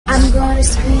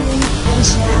gonna scream and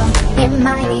shout and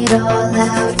mine it all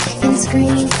out. And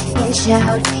scream and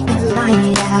shout and mine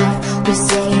it out. We're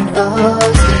saying, oh,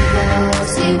 Steve-O,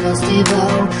 Steve-O,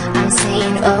 Steve-O. I'm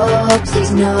saying, oh,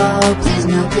 please no, please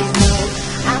no, please no.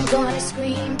 I'm gonna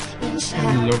scream and shout.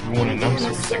 Hello everyone, and I'm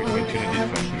super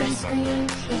excited to tune in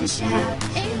to this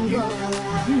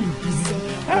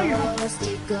This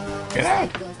is Get out!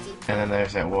 And then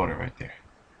there's that water right there,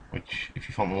 which if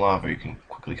you fall in the lava you can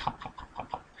quickly hop, hop, hop,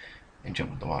 hop, hop, and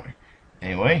jump in the water.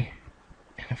 Anyway,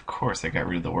 and of course I got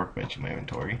rid of the workbench in my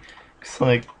inventory. Cause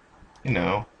like, you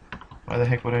know, why the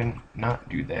heck would I not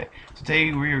do that?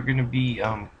 Today we are going to be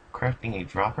crafting a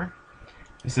dropper.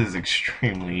 This is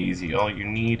extremely easy. All you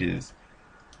need is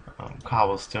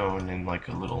cobblestone in like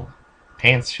a little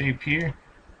pants shape here,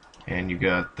 and you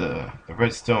got the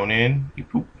redstone in. You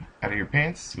poop out of your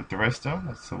pants with the redstone.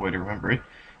 That's the way to remember it.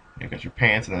 You got your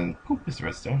pants, and then poop is the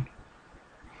redstone.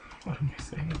 What am I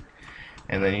saying?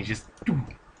 And then you just do,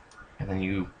 and then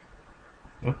you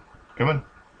come on.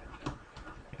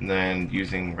 And then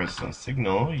using redstone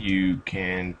signal, you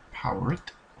can power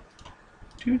it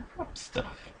to drop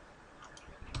stuff.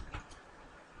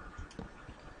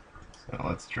 So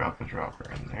let's drop a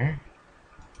dropper in there.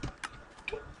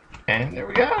 And there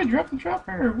we go, I dropped the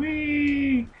dropper.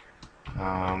 Whee!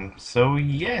 So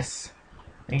yes.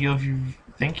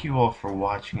 Thank you all for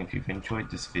watching. If you've enjoyed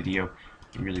this video,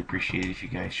 I really appreciate it if you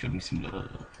guys showed me some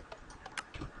love.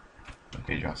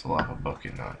 Okay, drops a lava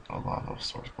bucket, not a lava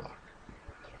source block.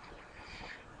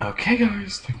 Okay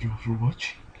guys, thank you all for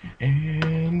watching,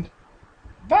 and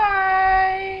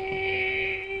bye!